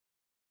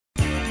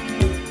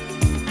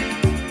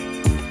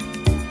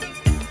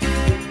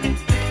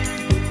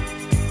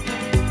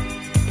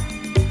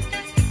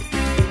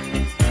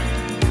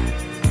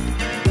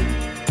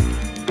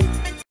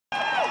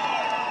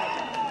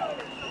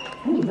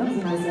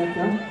sec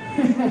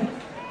though.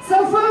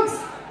 So folks,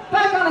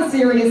 back on a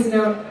serious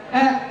note,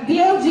 the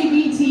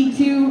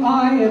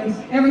LGBTQI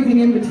and everything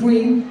in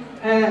between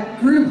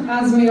group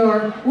as we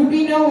are would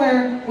be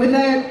nowhere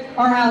without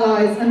our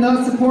allies and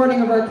those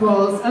supporting of our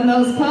cause and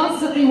those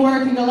constantly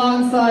working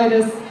alongside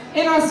us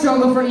in our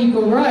struggle for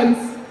equal rights.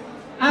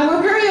 And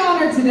we're very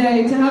honoured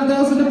today to have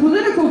those with a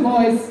political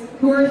voice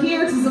who are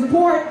here to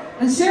support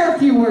and share a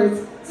few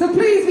words. So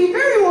please be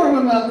very warm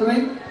and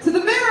welcoming to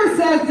the Mayor of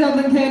South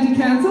Dublin County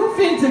Council,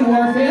 Fintan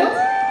Warfield,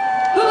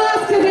 the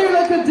last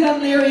Cathaoirleach of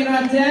Dunleary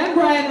and Rathdown,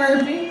 Brian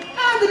Murphy,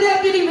 and the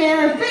Deputy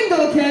Mayor of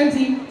Fingal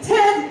County,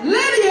 Ted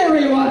Leddy,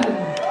 everyone!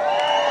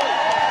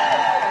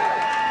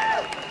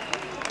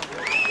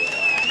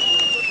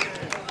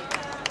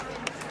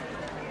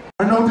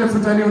 We're no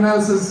different to anyone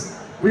else's.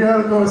 We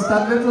are, of course,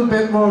 that little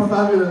bit more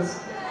fabulous.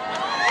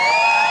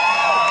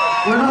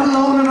 We're not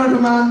alone in our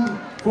demand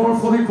for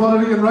full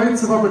equality and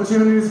rights of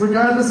opportunities,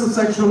 regardless of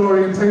sexual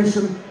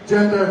orientation,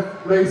 gender,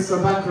 race,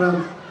 or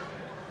background.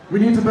 We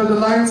need to build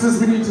alliances,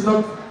 we need to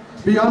look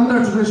beyond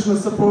our traditional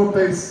support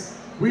base.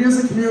 We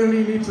as a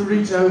community need to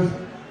reach out.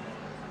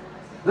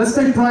 Let's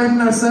take pride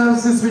in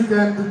ourselves this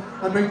weekend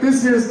and make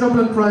this year's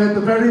Dublin Pride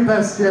the very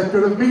best yet.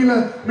 Good of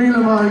Mila Maig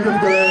of the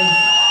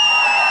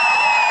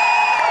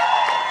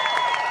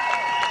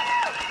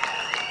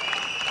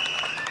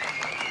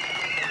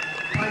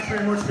Thanks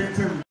very much,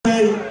 Fintan.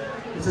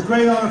 It's a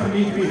great honour for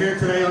me to be here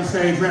today on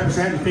stage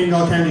representing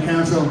Fingal County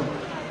Council.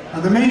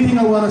 And the main thing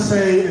I want to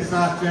say is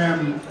that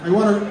I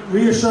want to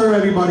reassure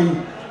everybody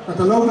that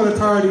the local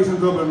authorities in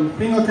Dublin,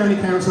 Fingal County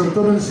Council,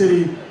 Dublin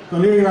City,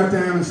 Dunleary,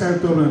 Rathdown and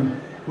South Dublin,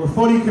 we're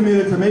fully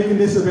committed to making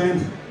this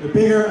event a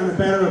bigger and a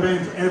better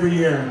event every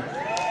year.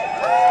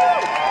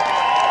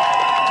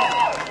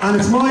 And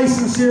it's my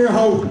sincere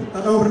hope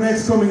that over the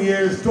next coming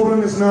years,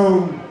 Dublin is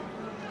known,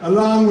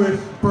 along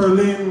with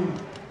Berlin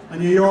and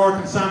New York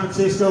and San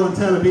Francisco and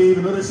Tel Aviv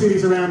and other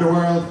cities around the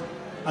world,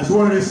 as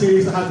one of the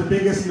cities that has the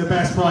biggest and the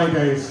best Pride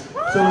days.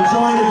 So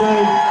enjoy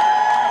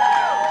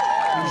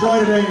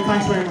the day, and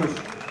thanks very much.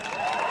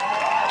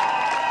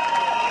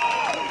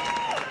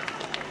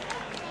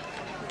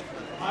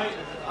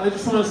 I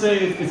just want to say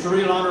it's a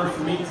real honour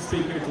for me to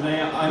speak here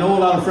today. I know a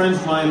lot of friends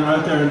of mine are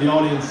out there in the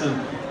audience,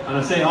 and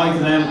I say hi to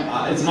them.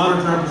 It's an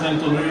honour to represent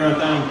Dunleary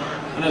Rathdown,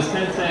 and as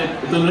Ken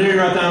said, Dunleary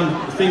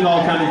Rathdown,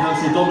 Fingal County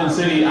Council, Dublin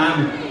City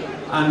and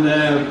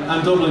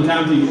Dublin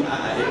County.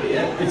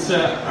 It's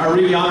a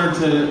really honour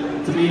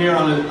to be here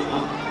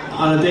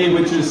on a day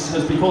which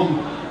has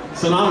become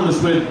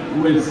synonymous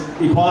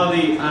with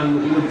equality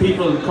and with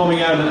people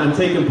coming out and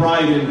taking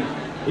pride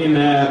in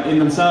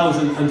themselves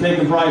and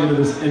taking pride in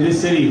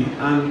this city.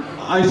 And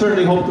I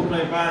certainly hope to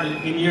play a part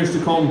in years to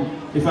come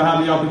if I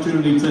have the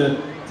opportunity to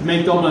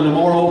make Dublin a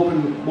more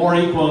open, more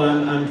equal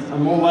and a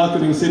more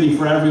welcoming city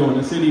for everyone.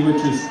 A city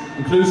which is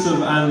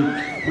inclusive and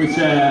which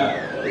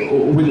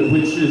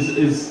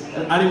is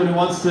anyone who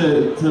wants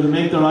to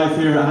make their life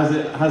here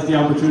has the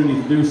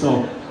opportunity to do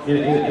so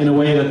in a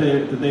way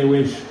that they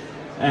wish.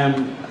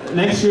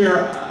 Next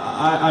year,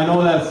 I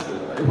know that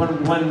when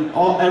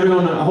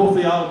everyone,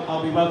 hopefully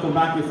I'll be welcome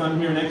back if I'm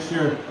here next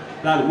year,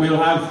 that we'll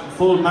have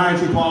full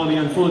marriage equality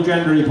and full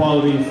gender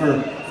equality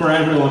for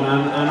everyone,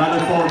 and I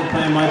look forward to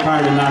playing my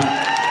part in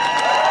that.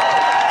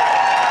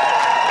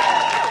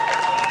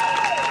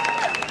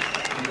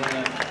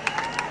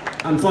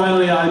 And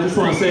finally, I just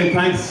want to say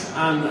thanks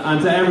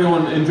and to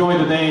everyone. Enjoy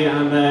the day,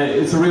 and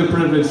it's a real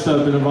privilege to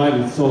have been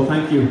invited, so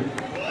thank you.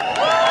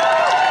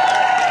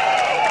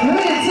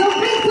 Brilliant. So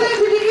big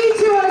pleasure to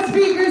each of our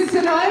speakers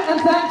tonight, and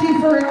thank you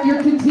for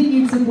your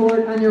continued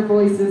support and your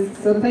voices.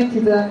 So thank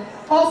you for that.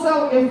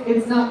 Also, if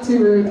it's not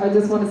too rude, I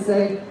just want to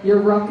say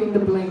you're rocking the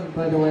bling,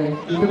 by the way.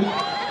 You're the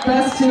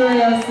best tour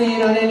I've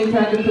seen on any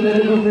kind of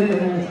political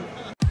figurehead.